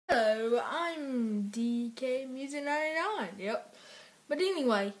Hello, I'm DK Music 99. Yep. But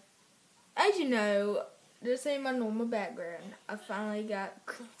anyway, as you know, this ain't my normal background. I finally got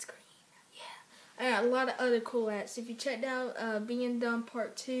clean screen. Yeah. I got a lot of other cool apps. If you checked out Being Dumb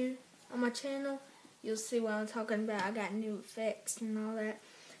Part 2 on my channel, you'll see what I'm talking about. I got new effects and all that.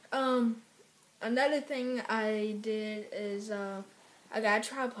 Another thing I did is I got a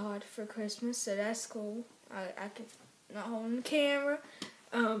tripod for Christmas, so that's cool. I can not holding the camera.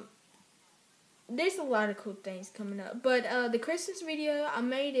 There's a lot of cool things coming up. But the Christmas video, I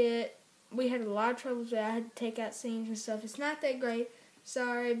made it. We had a lot of troubles with it. I had to take out scenes and stuff. It's not that great.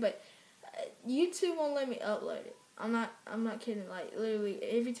 Sorry, but YouTube won't let me upload it. I'm not kidding. Like, literally,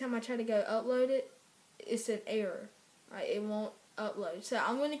 every time I try to go upload it, it's an error. Like, it won't upload. So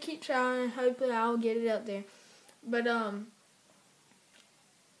I'm going to keep trying. Hopefully, I'll get it up there. But,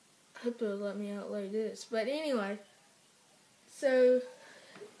 hopefully it'll let me upload this. But anyway, so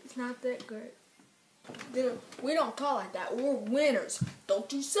it's not that great. Dude, we don't call it that. We're winners.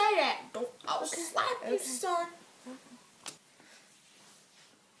 Don't you say that. I'll slap you, son.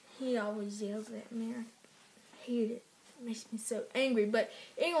 He always yells at me. I hate it. It makes me so angry. But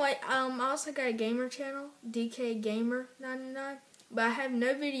anyway, I also got a gamer channel, DK Gamer 99. But I have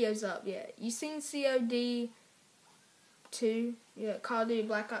no videos up yet. You seen COD 2? Yeah, Call of Duty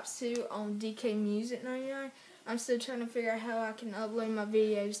Black Ops 2 on DK Music 99. I'm still trying to figure out how I can upload my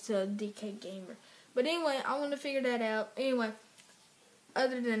videos to DK Gamer. But anyway, I want to figure that out. Anyway,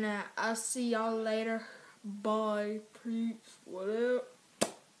 other than that, I'll see y'all later. Bye. Peace. What up?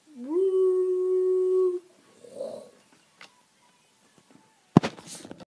 Woo.